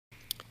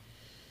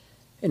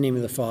In the name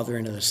of the Father,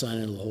 and of the Son,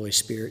 and of the Holy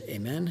Spirit,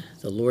 amen.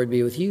 The Lord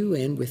be with you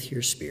and with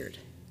your spirit.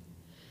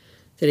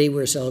 Today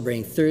we're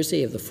celebrating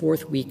Thursday of the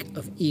fourth week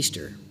of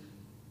Easter.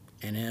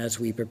 And as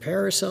we prepare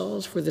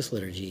ourselves for this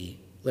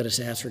liturgy, let us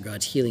ask for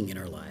God's healing in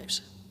our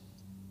lives.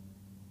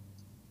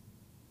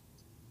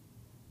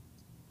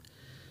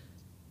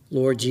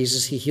 Lord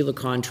Jesus, you heal the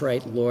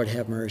contrite. Lord,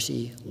 have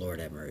mercy.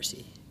 Lord, have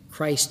mercy.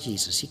 Christ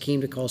Jesus, he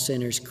came to call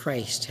sinners.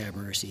 Christ, have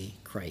mercy.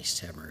 Christ,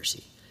 have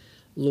mercy.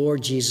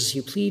 Lord Jesus,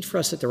 you plead for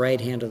us at the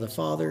right hand of the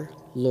Father.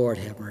 Lord,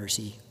 have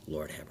mercy.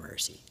 Lord, have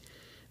mercy.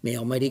 May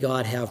Almighty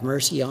God have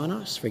mercy on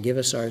us, forgive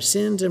us our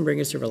sins, and bring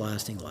us to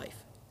everlasting life.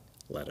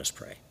 Let us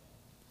pray.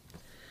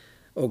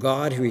 O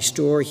God, who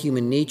restore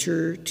human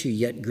nature to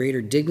yet greater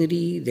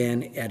dignity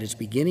than at its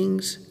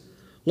beginnings,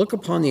 look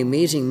upon the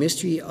amazing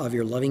mystery of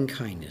your loving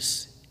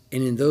kindness,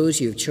 and in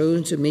those you have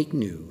chosen to make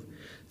new,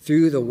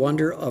 through the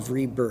wonder of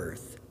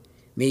rebirth,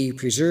 may you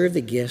preserve the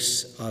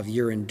gifts of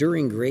your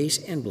enduring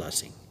grace and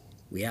blessing.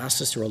 We ask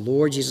this through our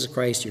Lord Jesus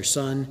Christ, your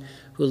Son,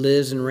 who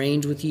lives and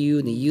reigns with you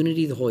in the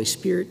unity of the Holy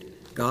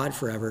Spirit, God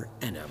forever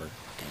and ever.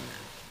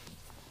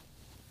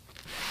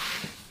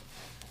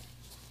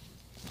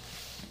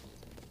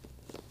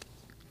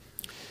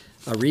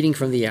 Amen. A reading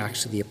from the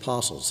Acts of the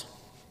Apostles.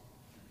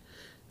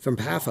 From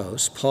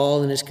Paphos,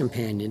 Paul and his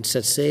companions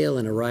set sail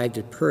and arrived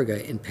at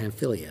Perga in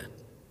Pamphylia.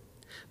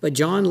 But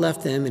John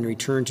left them and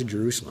returned to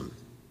Jerusalem.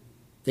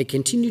 They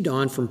continued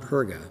on from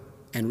Perga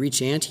and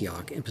reached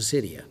Antioch in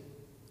Pisidia.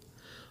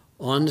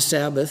 On the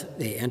Sabbath,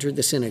 they entered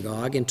the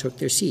synagogue and took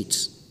their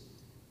seats.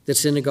 The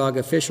synagogue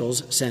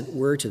officials sent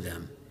word to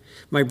them,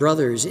 "My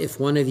brothers,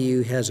 if one of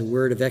you has a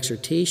word of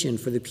exhortation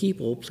for the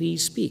people,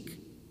 please speak."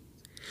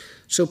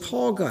 So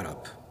Paul got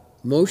up,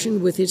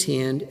 motioned with his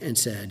hand, and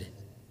said,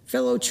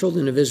 "Fellow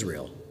children of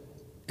Israel,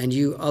 and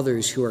you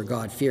others who are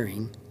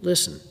God-fearing,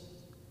 listen.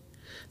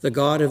 The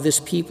God of this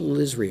people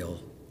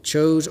Israel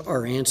chose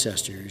our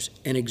ancestors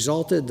and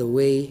exalted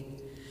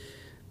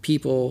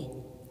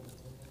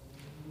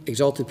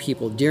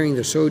people during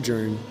their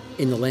sojourn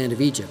in the land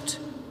of Egypt.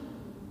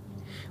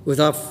 With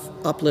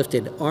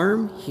uplifted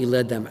arm, he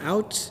led them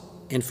out,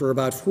 and for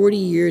about 40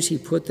 years he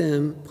put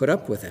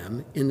up with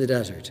them in the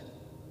desert.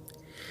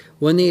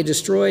 When they had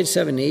destroyed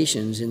 7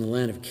 nations in the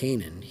land of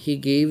Canaan, he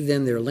gave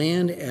them their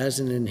land as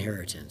an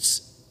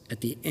inheritance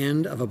at the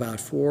end of about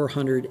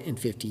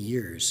 450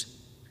 years.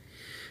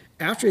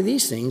 After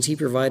these things, he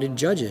provided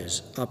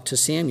judges up to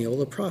Samuel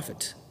the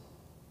prophet.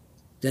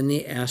 Then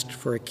they asked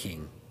for a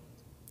king.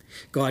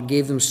 God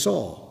gave them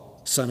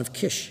Saul, son of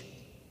Kish,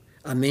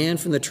 a man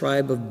from the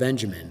tribe of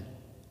Benjamin,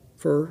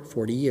 for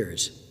 40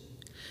 years.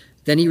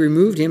 Then he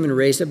removed him and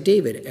raised up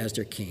David as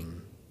their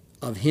king.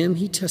 Of him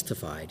he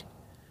testified,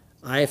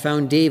 "I have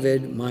found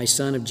David, my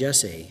son of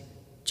Jesse,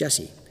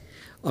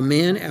 a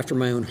man after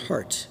my own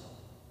heart.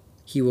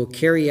 He will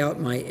carry out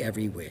my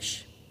every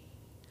wish."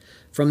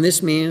 From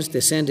this man's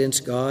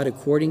descendants, God,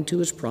 according to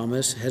his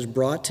promise, has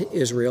brought to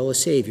Israel a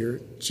Savior,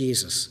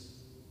 Jesus.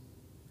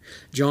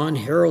 John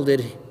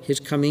heralded his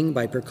coming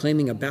by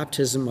proclaiming a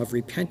baptism of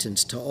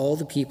repentance to all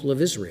the people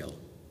of Israel.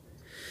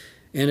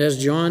 And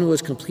as John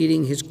was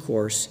completing his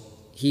course,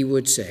 he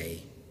would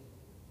say,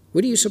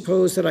 "What do you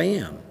suppose that I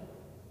am?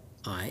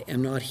 I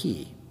am not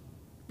he.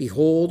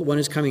 Behold, one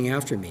is coming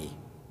after me.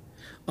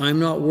 I am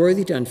not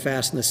worthy to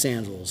unfasten the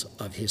sandals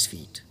of his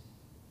feet."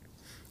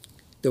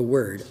 The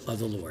word of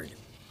the Lord.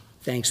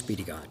 Thanks be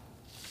to God.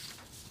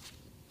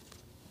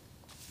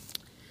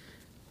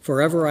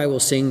 Forever I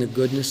will sing the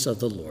goodness of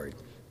the Lord.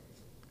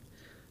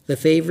 The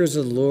favors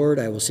of the Lord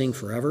I will sing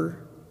forever.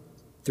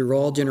 Through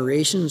all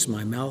generations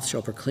my mouth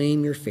shall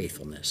proclaim your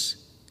faithfulness.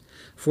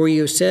 For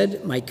you have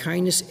said, "My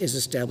kindness is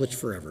established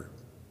forever.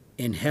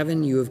 In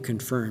heaven you have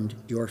confirmed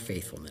your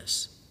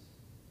faithfulness."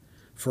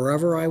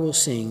 Forever I will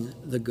sing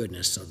the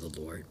goodness of the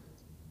Lord.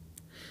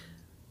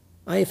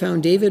 I have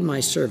found David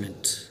my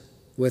servant.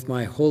 With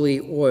my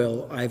holy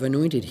oil I have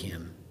anointed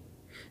him,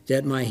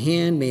 that my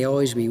hand may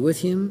always be with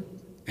him,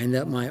 and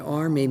that my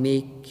arm may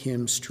make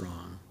him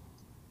strong.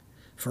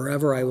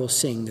 Forever I will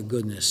sing the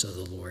goodness of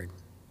the Lord.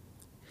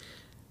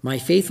 My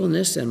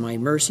faithfulness and my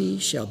mercy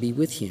shall be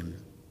with him,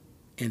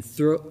 and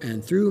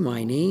through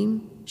my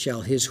name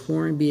shall his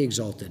horn be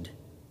exalted.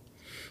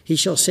 He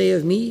shall say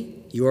of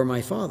me, "You are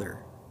my Father,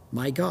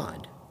 my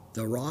God,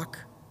 the rock,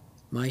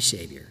 my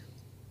Savior."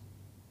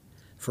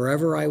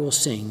 Forever I will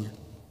sing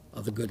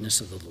of the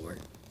goodness of the Lord.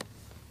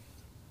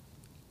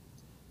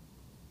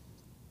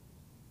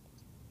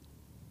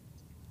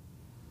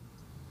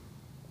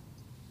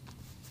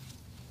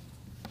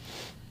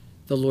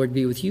 The Lord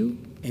be with you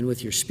and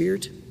with your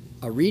spirit.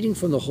 A reading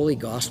from the Holy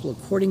Gospel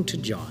according to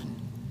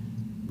John.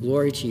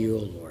 Glory to you, O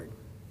Lord.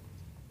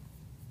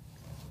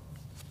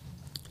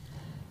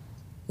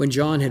 When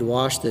John had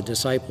washed the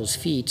disciples'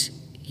 feet,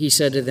 he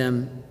said to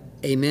them,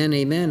 "Amen,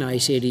 amen, I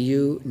say to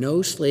you,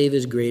 no slave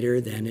is greater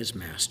than his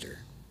master,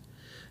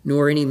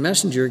 nor any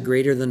messenger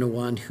greater than the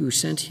one who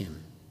sent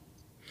him.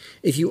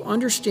 If you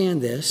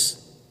understand this,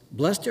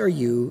 blessed are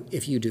you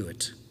if you do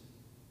it.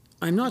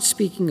 I'm not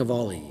speaking of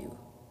all of you.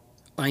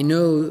 I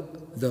know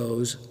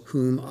those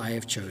whom I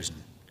have chosen.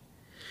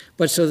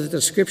 But so that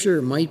the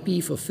scripture might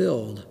be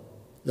fulfilled,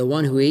 the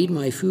one who ate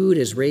my food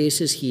has raised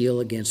his heel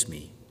against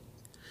me.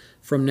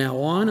 From now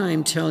on, I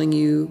am telling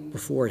you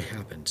before it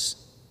happens,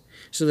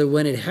 so that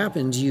when it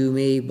happens, you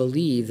may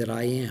believe that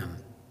I am.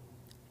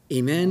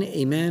 Amen,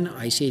 amen,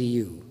 I say to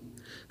you,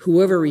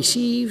 whoever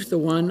receives the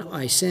one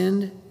I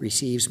send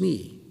receives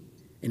me,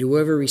 and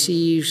whoever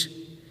receives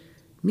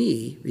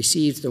me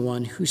receives the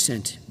one who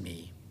sent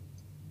me.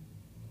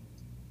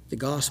 The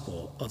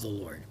gospel of the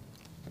Lord.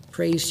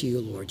 Praise to you,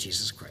 Lord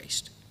Jesus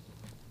Christ.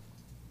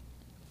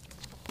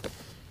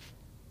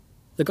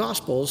 The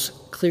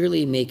Gospels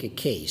clearly make a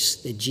case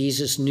that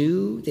Jesus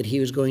knew that he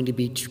was going to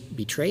be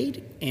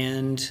betrayed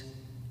and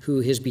who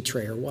his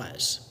betrayer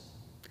was.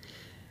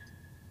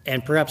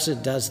 And perhaps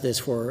it does this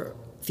for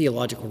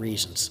theological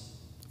reasons.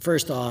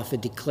 First off,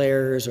 it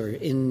declares or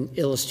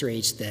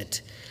illustrates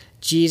that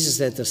Jesus,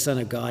 that the Son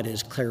of God,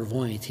 is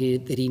clairvoyant,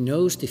 that he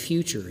knows the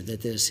future,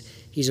 that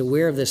he's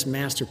aware of this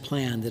master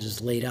plan that is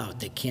laid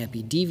out that can't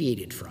be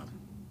deviated from.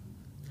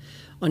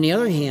 On the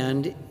other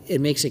hand,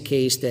 it makes a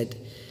case that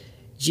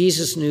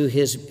Jesus knew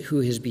who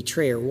his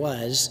betrayer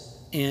was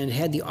and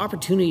had the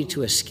opportunity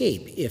to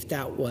escape if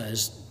that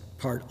was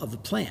part of the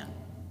plan.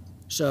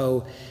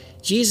 So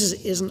Jesus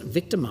isn't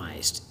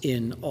victimized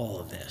in all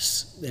of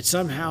this, that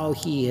somehow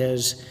he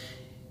is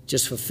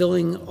just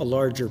fulfilling a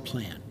larger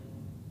plan.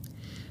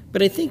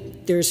 But I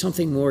think there's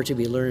something more to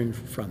be learned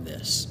from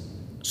this.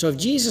 So if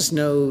Jesus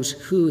knows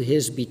who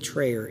his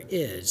betrayer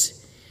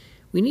is,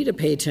 we need to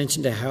pay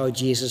attention to how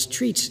Jesus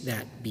treats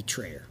that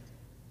betrayer.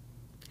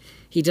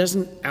 He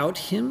doesn't out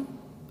him.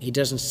 He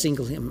doesn't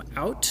single him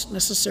out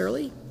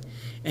necessarily.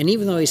 And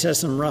even though he says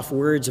some rough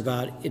words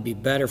about it'd be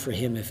better for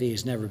him if he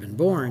has never been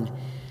born,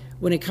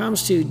 when it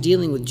comes to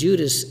dealing with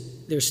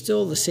Judas, there's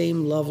still the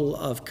same level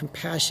of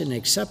compassion and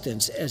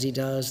acceptance as he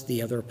does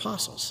the other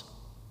apostles.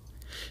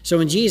 So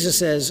when Jesus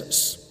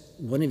says,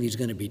 one of you is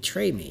going to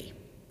betray me,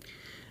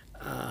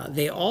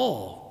 they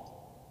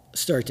all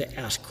start to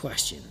ask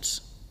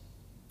questions.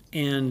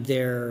 And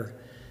their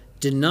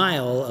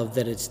denial of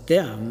that it's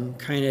them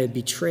kind of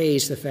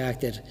betrays the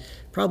fact that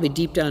probably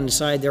deep down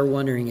inside they're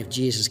wondering if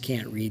Jesus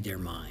can't read their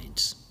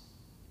minds.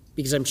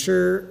 Because I'm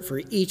sure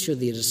for each of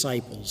the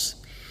disciples,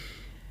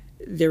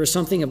 there was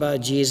something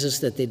about Jesus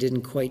that they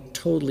didn't quite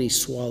totally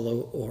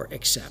swallow or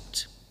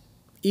accept.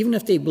 Even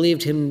if they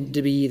believed him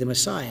to be the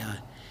Messiah,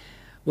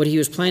 what he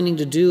was planning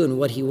to do and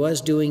what he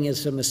was doing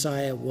as the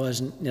Messiah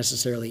wasn't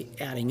necessarily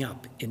adding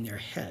up in their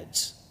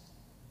heads.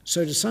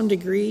 So to some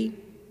degree,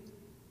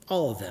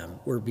 all of them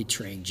were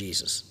betraying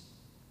Jesus.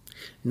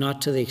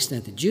 Not to the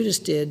extent that Judas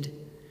did,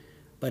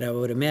 but I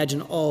would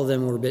imagine all of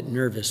them were a bit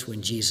nervous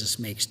when Jesus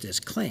makes this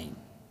claim.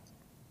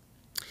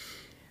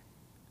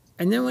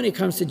 And then when it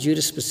comes to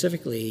Judas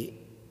specifically,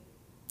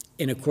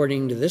 and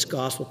according to this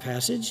gospel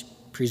passage,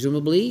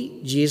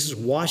 presumably Jesus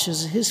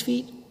washes his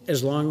feet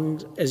as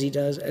well as he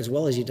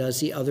does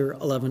the other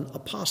 11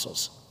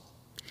 apostles.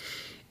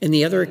 In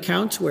the other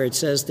accounts where it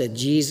says that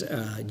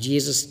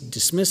Jesus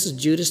dismisses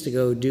Judas to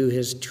go do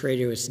his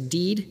traitorous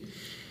deed,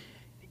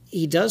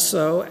 he does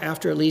so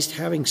after at least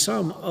having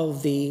some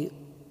of the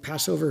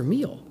Passover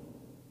meal.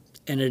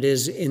 And it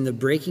is in the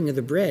breaking of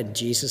the bread,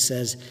 Jesus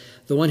says,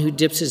 the one who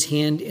dips his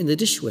hand in the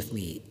dish with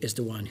me is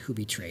the one who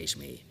betrays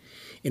me.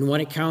 In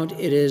one account,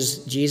 it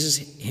is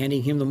Jesus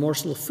handing him the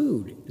morsel of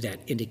food that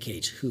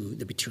indicates who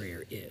the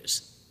betrayer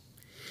is.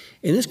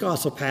 In this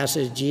gospel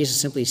passage, Jesus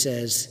simply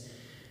says,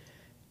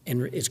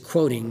 and is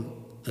quoting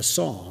the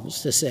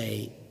Psalms to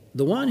say,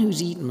 the one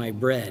who's eaten my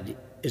bread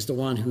is the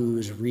one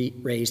who's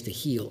raised the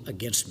heel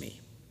against me.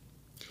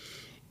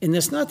 And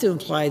that's not to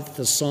imply that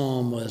the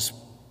psalm was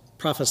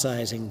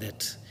prophesying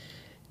that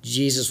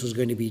Jesus was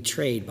going to be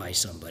betrayed by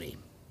somebody.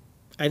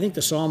 I think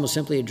the psalm was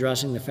simply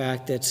addressing the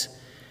fact that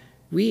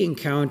we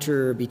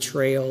encounter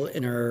betrayal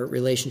in our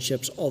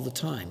relationships all the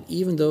time,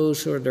 even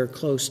those who are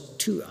close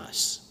to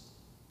us.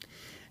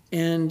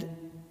 And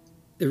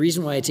the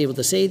reason why it's able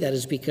to say that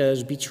is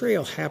because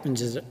betrayal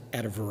happens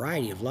at a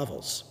variety of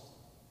levels.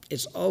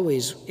 It's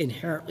always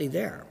inherently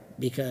there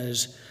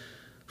because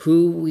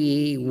who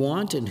we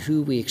want and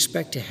who we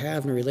expect to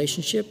have in a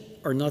relationship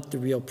are not the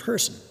real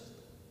person.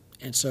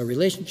 And so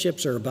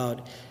relationships are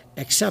about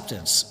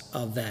acceptance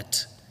of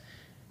that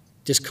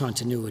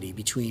discontinuity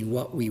between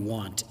what we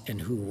want and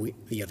who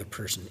the other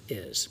person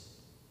is.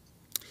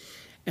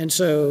 And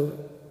so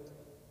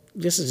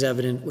this is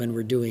evident when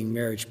we're doing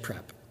marriage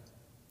prep.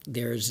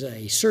 There's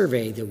a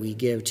survey that we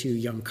give to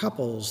young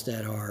couples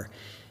that are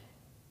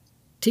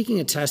taking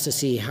a test to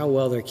see how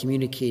well they're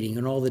communicating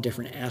on all the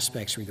different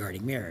aspects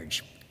regarding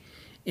marriage.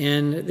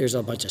 And there's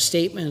a bunch of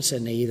statements,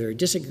 and they either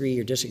disagree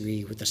or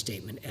disagree with the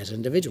statement as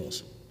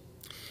individuals.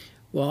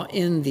 Well,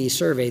 in the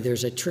survey,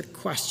 there's a trick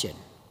question.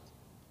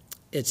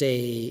 It's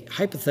a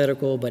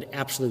hypothetical but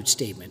absolute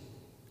statement.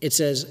 It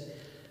says,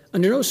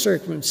 under no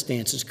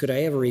circumstances could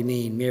I ever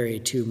remain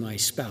married to my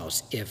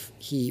spouse if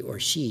he or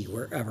she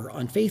were ever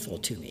unfaithful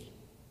to me.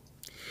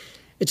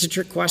 It's a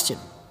trick question.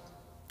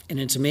 And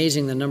it's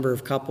amazing the number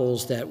of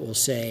couples that will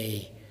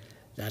say,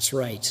 that's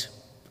right,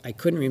 I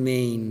couldn't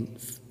remain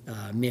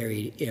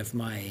married if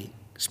my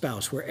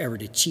spouse were ever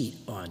to cheat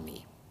on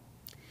me.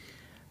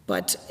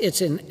 But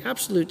it's an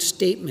absolute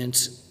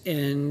statement,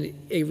 and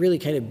it really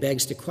kind of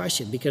begs the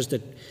question, because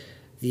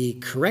the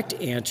correct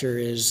answer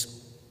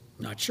is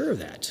not sure of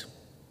that.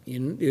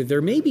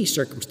 There may be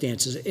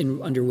circumstances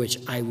under which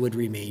I would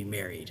remain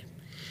married.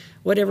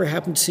 Whatever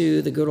happened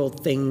to the good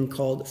old thing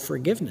called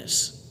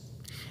forgiveness?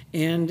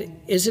 And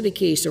is it a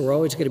case that we're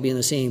always going to be on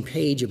the same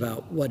page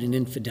about what an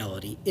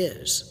infidelity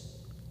is?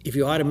 If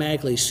you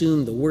automatically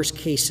assume the worst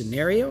case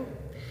scenario,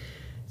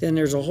 then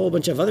there's a whole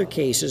bunch of other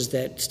cases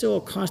that still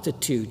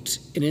constitute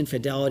an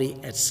infidelity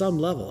at some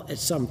level, at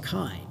some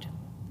kind.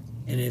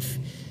 And if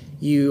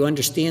you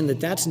understand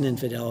that that's an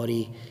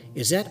infidelity,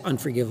 is that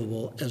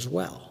unforgivable as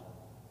well?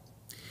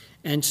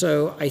 And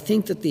so I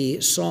think that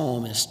the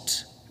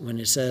psalmist, when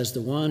it says,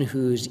 "The one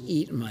who's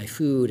eaten my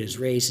food has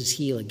raised his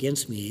heel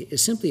against me,"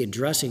 is simply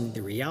addressing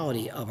the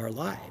reality of our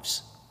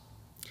lives.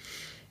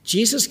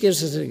 Jesus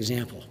gives us an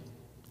example.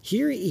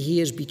 Here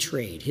he is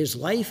betrayed. His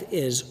life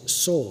is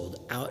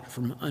sold out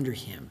from under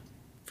him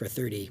for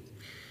 30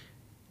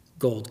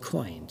 gold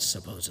coins,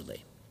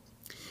 supposedly.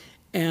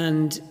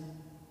 And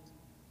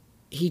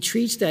he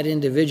treats that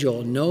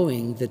individual,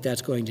 knowing that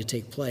that's going to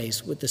take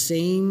place, with the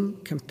same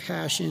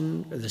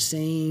compassion or the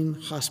same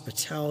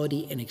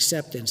hospitality and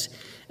acceptance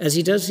as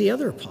he does the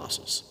other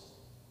apostles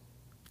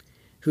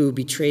who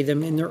betray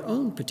them in their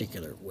own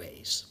particular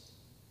ways.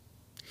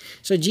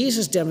 So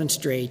Jesus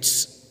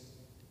demonstrates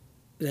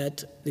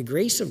that the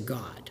grace of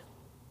God,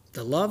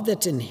 the love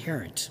that's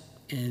inherent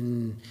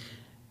and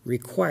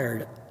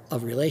required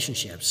of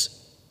relationships,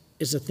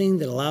 is a thing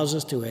that allows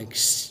us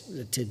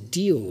to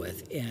deal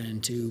with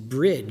and to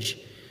bridge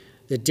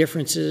the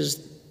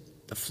differences,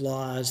 the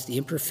flaws, the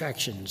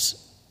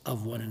imperfections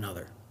of one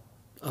another,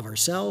 of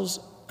ourselves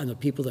and the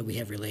people that we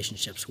have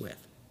relationships with.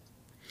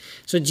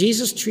 So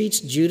Jesus treats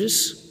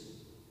Judas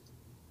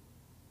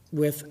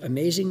with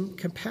amazing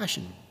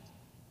compassion,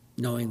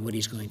 knowing what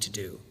he's going to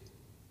do.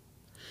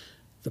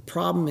 The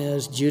problem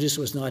is Judas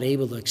was not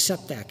able to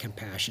accept that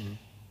compassion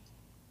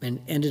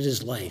and ended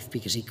his life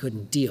because he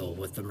couldn't deal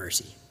with the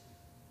mercy.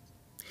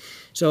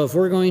 So if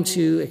we're going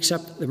to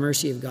accept the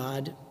mercy of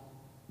God,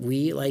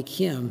 we, like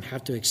him,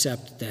 have to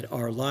accept that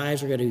our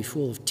lives are going to be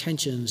full of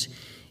tensions,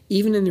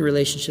 even in the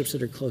relationships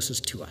that are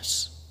closest to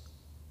us.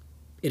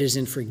 It is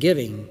in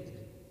forgiving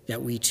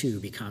that we too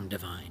become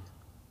divine.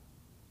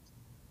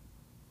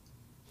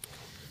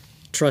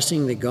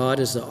 Trusting that God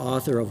is the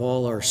author of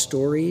all our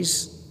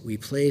stories, we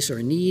place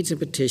our needs and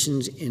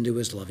petitions into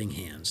his loving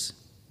hands.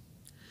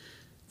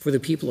 For the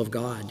people of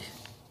God,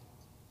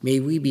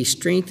 may we be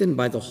strengthened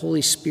by the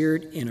Holy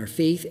Spirit in our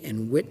faith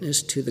and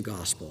witness to the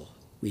gospel,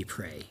 we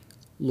pray.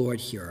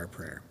 Lord, hear our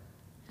prayer.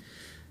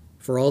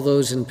 For all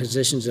those in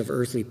positions of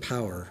earthly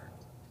power,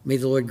 may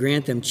the Lord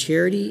grant them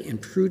charity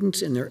and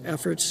prudence in their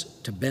efforts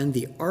to bend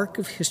the arc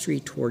of history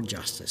toward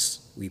justice,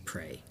 we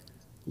pray.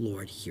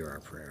 Lord, hear our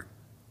prayer.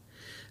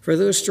 For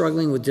those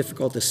struggling with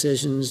difficult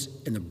decisions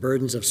and the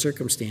burdens of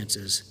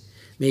circumstances,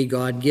 may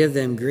God give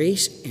them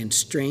grace and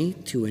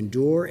strength to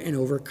endure and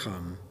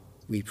overcome,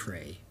 we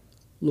pray.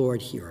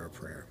 Lord, hear our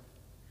prayer.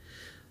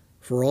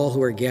 For all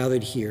who are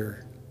gathered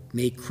here,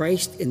 may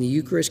Christ in the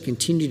Eucharist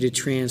continue to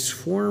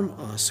transform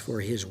us for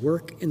his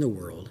work in the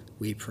world,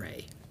 we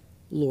pray.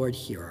 Lord,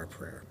 hear our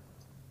prayer.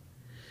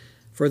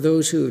 For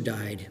those who have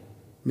died,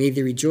 may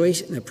they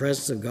rejoice in the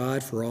presence of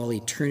God for all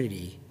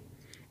eternity,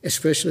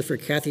 especially for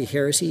Catholic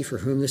heresy, for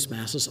whom this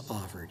Mass is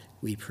offered,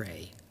 we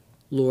pray.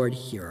 Lord,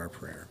 hear our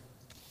prayer.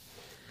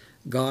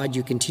 God,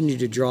 you continue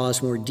to draw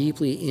us more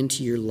deeply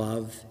into your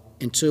love,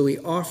 and so we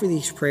offer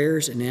these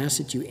prayers and ask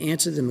that you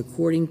answer them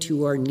according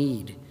to our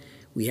need.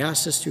 We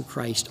ask this through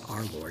Christ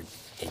our Lord.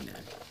 Amen.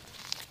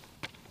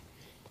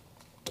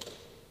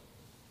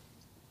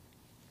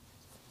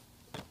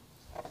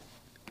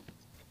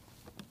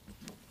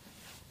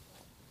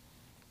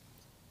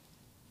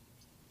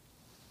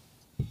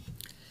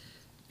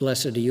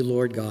 Blessed are you,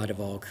 Lord God of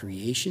all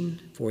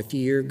creation, for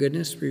through your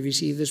goodness we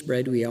receive this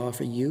bread we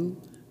offer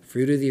you,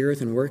 fruit of the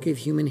earth and work of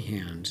human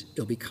hands. It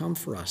will become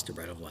for us the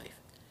bread of life.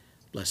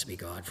 Blessed be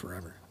God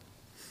forever.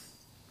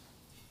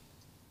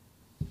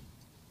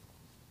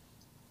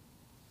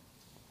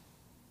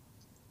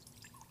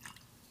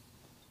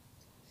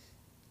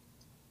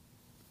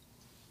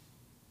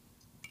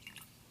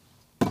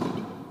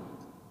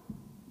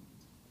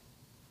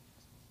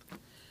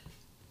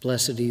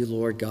 Blessed are you,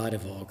 Lord God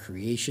of all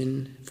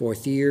creation, for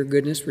through your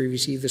goodness we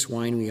receive this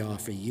wine we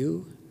offer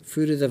you,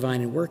 fruit of the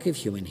vine and work of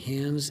human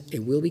hands.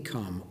 It will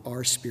become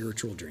our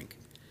spiritual drink.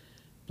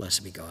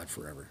 Blessed be God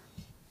forever.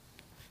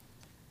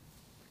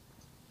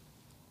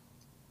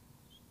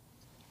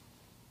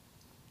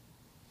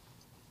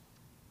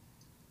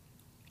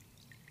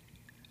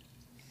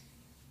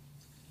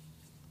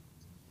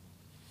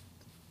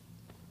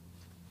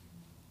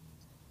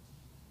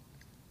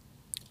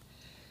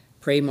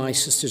 Pray, my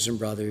sisters and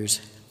brothers,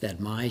 that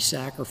my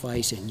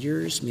sacrifice and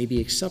yours may be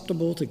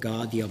acceptable to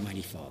God the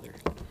Almighty Father.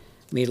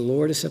 May the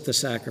Lord accept the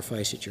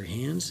sacrifice at your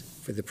hands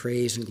for the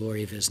praise and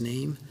glory of his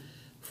name,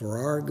 for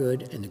our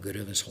good and the good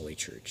of his holy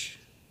church.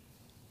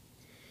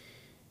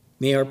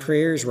 May our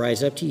prayers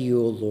rise up to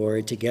you, O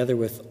Lord, together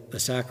with the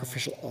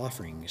sacrificial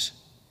offerings,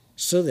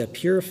 so that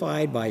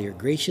purified by your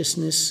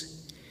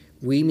graciousness,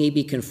 we may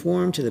be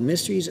conformed to the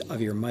mysteries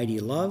of your mighty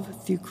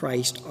love through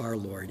Christ our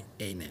Lord.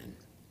 Amen.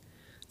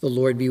 The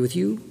Lord be with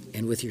you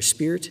and with your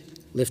spirit.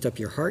 Lift up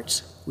your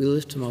hearts. We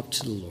lift them up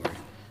to the Lord.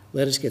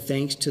 Let us give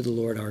thanks to the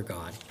Lord our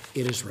God.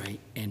 It is right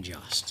and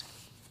just.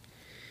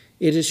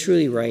 It is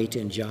truly right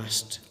and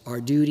just,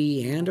 our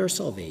duty and our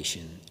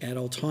salvation, at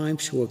all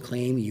times to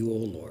acclaim you, O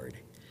Lord.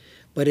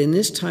 But in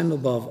this time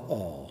above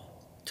all,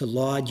 to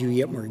laud you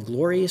yet more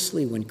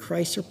gloriously when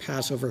Christ our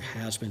Passover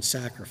has been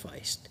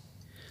sacrificed.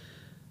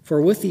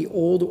 For with the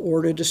old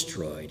order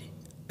destroyed,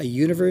 a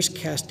universe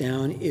cast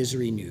down is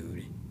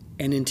renewed,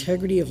 and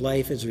integrity of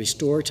life is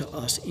restored to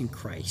us in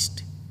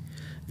Christ.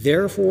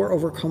 Therefore,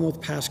 overcome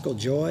with paschal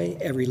joy,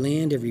 every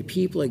land, every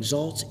people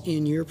exalts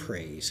in your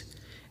praise,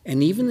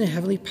 and even the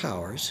heavenly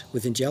powers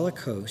with angelic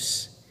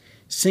hosts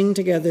sing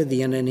together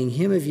the unending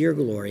hymn of your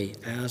glory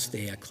as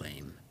they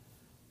acclaim.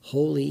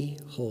 Holy,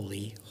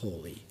 holy,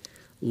 holy,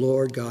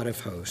 Lord God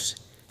of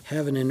hosts,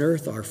 heaven and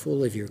earth are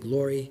full of your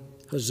glory.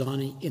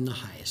 Hosanna in the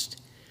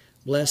highest.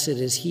 Blessed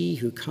is he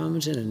who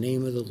comes in the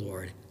name of the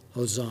Lord.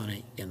 Hosanna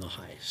in the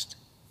highest.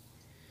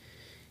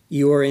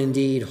 You are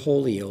indeed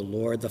holy, O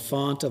Lord, the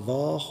font of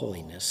all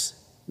holiness.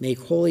 Make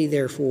holy,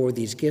 therefore,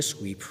 these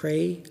gifts, we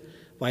pray,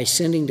 by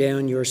sending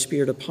down your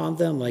Spirit upon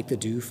them like the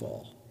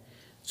dewfall,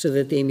 so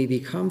that they may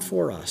become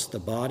for us the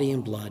body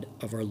and blood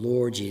of our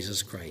Lord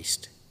Jesus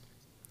Christ.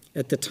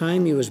 At the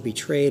time he was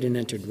betrayed and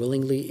entered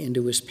willingly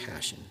into his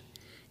passion,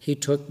 he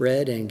took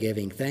bread and,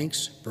 giving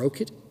thanks,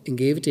 broke it and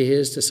gave it to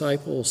his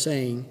disciples,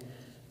 saying,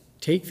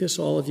 "Take this,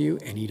 all of you,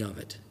 and eat of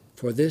it,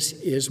 for this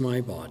is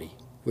my body,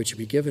 which will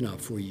be given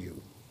up for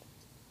you."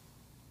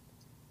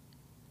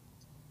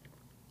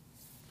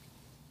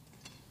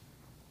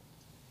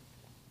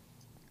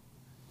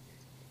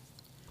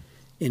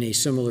 In a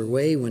similar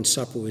way, when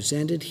supper was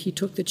ended, he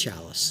took the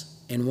chalice,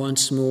 and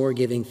once more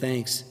giving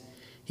thanks,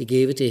 he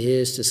gave it to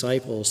his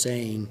disciples,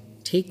 saying,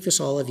 "Take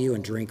this, all of you,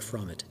 and drink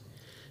from it.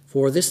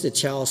 For this is the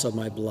chalice of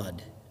my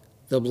blood,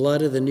 the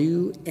blood of the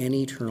new and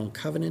eternal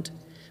covenant,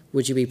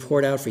 which will be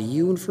poured out for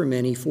you and for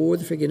many for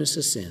the forgiveness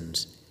of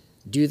sins.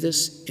 Do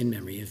this in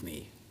memory of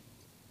me."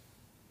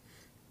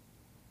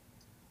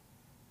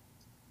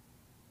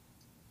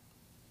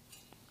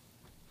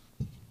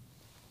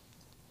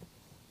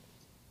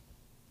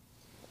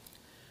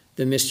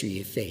 The mystery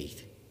of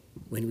faith.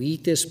 When we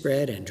eat this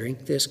bread and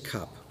drink this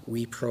cup,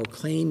 we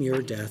proclaim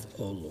your death,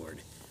 O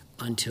Lord,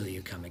 until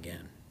you come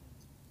again.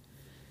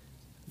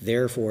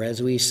 Therefore,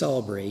 as we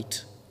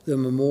celebrate the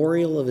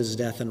memorial of his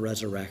death and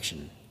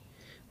resurrection,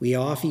 we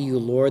offer you,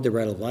 Lord, the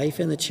bread of life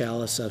and the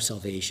chalice of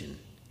salvation,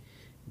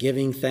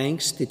 giving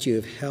thanks that you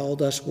have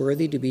held us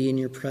worthy to be in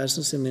your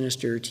presence and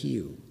minister to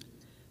you.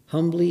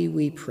 Humbly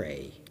we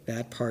pray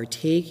that,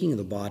 partaking of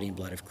the body and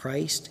blood of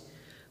Christ,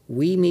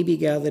 we may be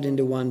gathered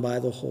into one by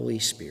the Holy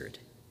Spirit.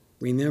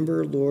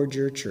 Remember, Lord,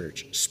 your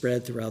church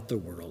spread throughout the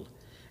world,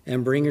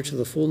 and bring her to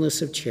the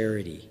fullness of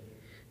charity,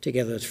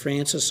 together with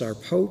Francis, our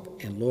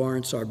Pope, and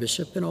Lawrence, our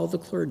Bishop, and all the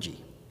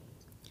clergy.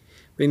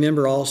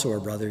 Remember also our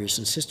brothers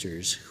and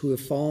sisters who have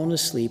fallen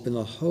asleep in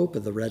the hope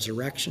of the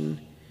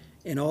resurrection,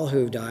 and all who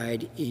have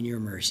died in your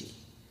mercy.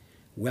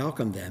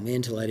 Welcome them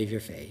into the light of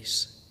your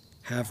face.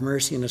 Have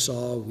mercy on us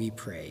all, we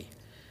pray,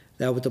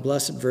 that with the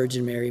Blessed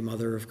Virgin Mary,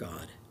 Mother of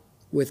God,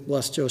 with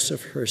blessed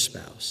Joseph, her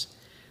spouse,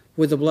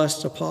 with the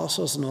blessed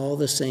apostles and all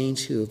the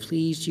saints who have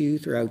pleased you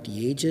throughout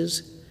the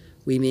ages,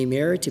 we may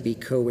merit to be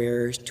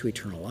co-heirs to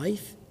eternal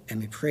life,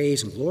 and may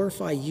praise and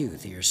glorify you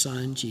through your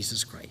Son,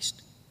 Jesus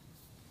Christ.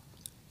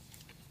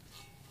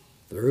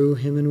 Through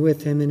him and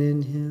with him and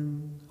in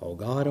him, O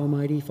God,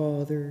 Almighty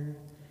Father,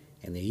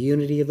 and the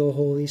unity of the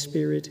Holy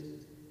Spirit,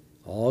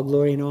 all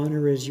glory and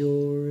honor is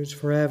yours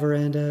forever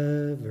and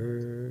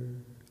ever.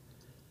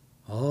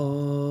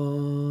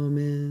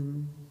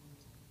 Amen.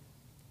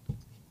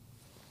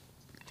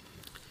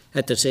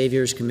 At the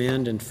Savior's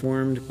command,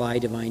 informed by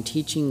divine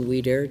teaching,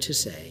 we dare to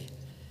say,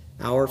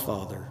 Our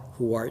Father,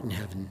 who art in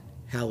heaven,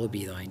 hallowed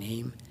be thy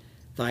name.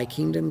 Thy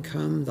kingdom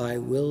come, thy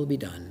will be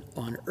done,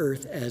 on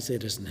earth as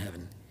it is in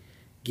heaven.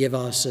 Give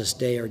us this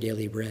day our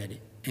daily bread,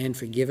 and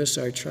forgive us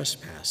our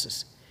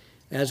trespasses,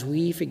 as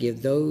we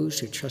forgive those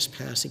who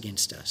trespass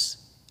against us.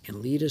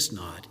 And lead us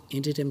not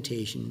into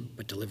temptation,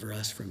 but deliver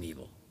us from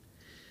evil.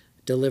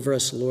 Deliver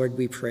us, Lord,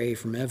 we pray,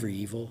 from every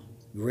evil.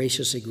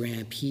 Graciously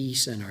grant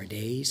peace in our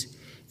days,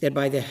 that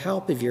by the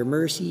help of your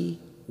mercy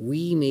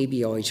we may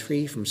be always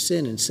free from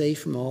sin and safe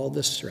from all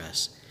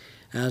distress,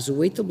 as we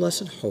await the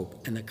blessed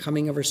hope and the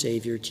coming of our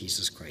Savior,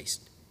 Jesus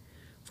Christ.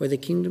 For the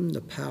kingdom,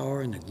 the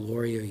power, and the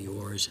glory are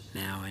yours,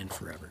 now and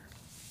forever.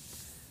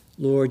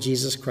 Lord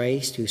Jesus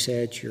Christ, who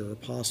said to your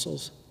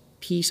apostles,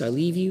 Peace I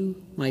leave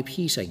you, my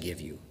peace I give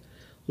you.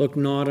 Look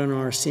not on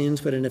our sins,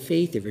 but in the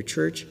faith of your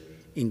church,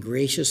 and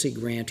graciously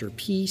grant her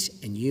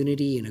peace and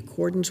unity in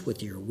accordance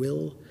with your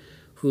will,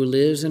 who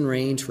lives and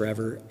reigns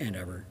forever and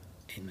ever.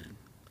 Amen.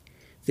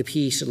 The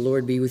peace of the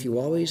Lord be with you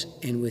always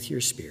and with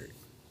your spirit.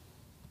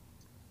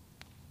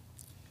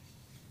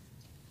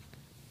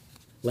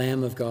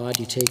 Lamb of God,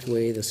 you take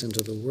away the sins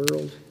of the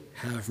world,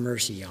 have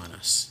mercy on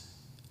us.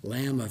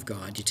 Lamb of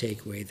God, you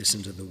take away the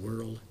sins of the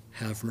world,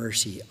 have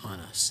mercy on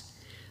us.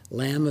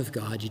 Lamb of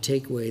God, you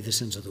take away the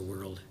sins of the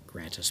world,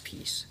 grant us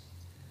peace.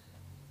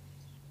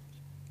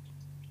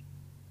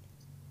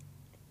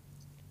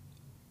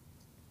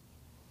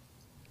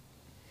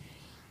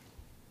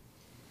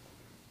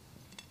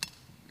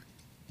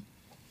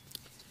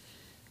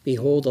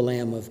 Behold the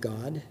Lamb of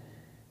God.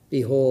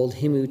 Behold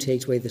him who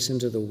takes away the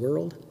sins of the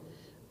world.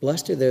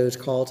 Blessed are those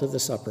called to the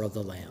supper of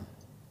the Lamb.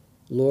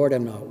 Lord,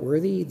 I'm not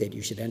worthy that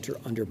you should enter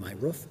under my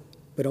roof,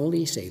 but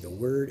only say the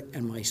word,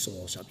 and my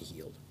soul shall be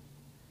healed.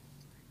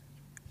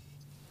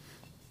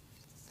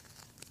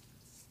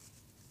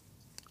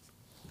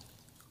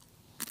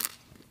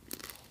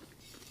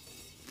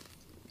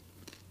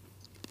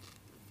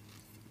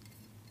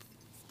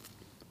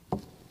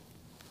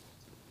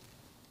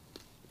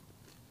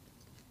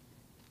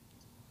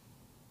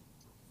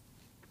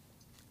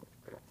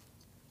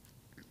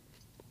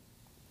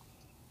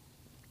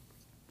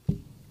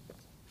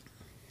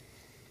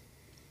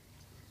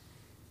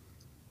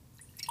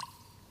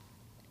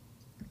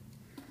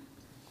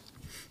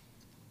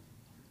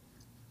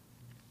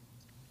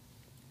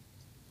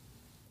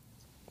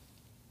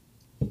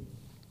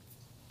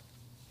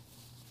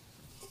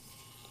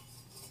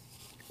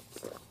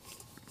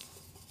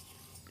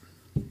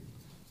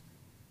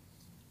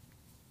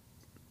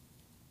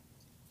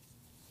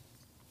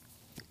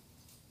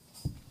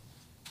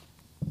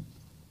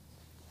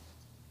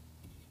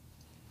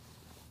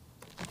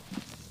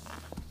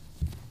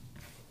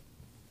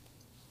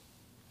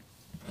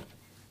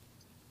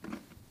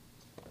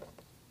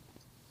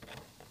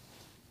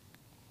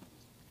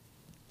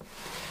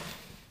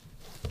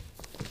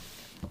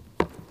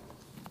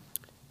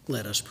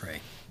 Let us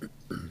pray.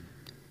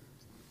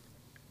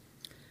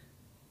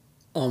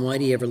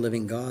 Almighty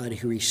ever-living God,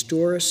 who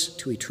restore us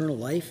to eternal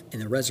life in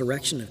the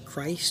resurrection of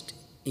Christ,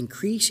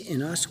 increase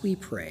in us, we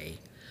pray,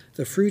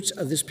 the fruits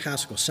of this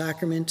Paschal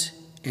sacrament,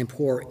 and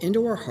pour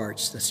into our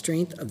hearts the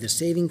strength of the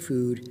saving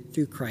food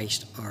through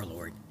Christ our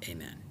Lord.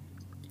 Amen.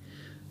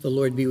 The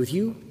Lord be with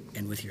you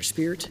and with your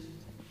spirit.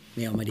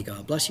 May Almighty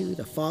God bless you,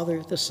 the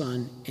Father, the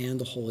Son, and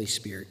the Holy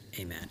Spirit.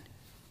 Amen.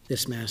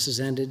 This Mass is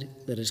ended.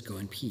 Let us go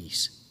in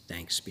peace.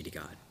 Thanks be to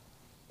God.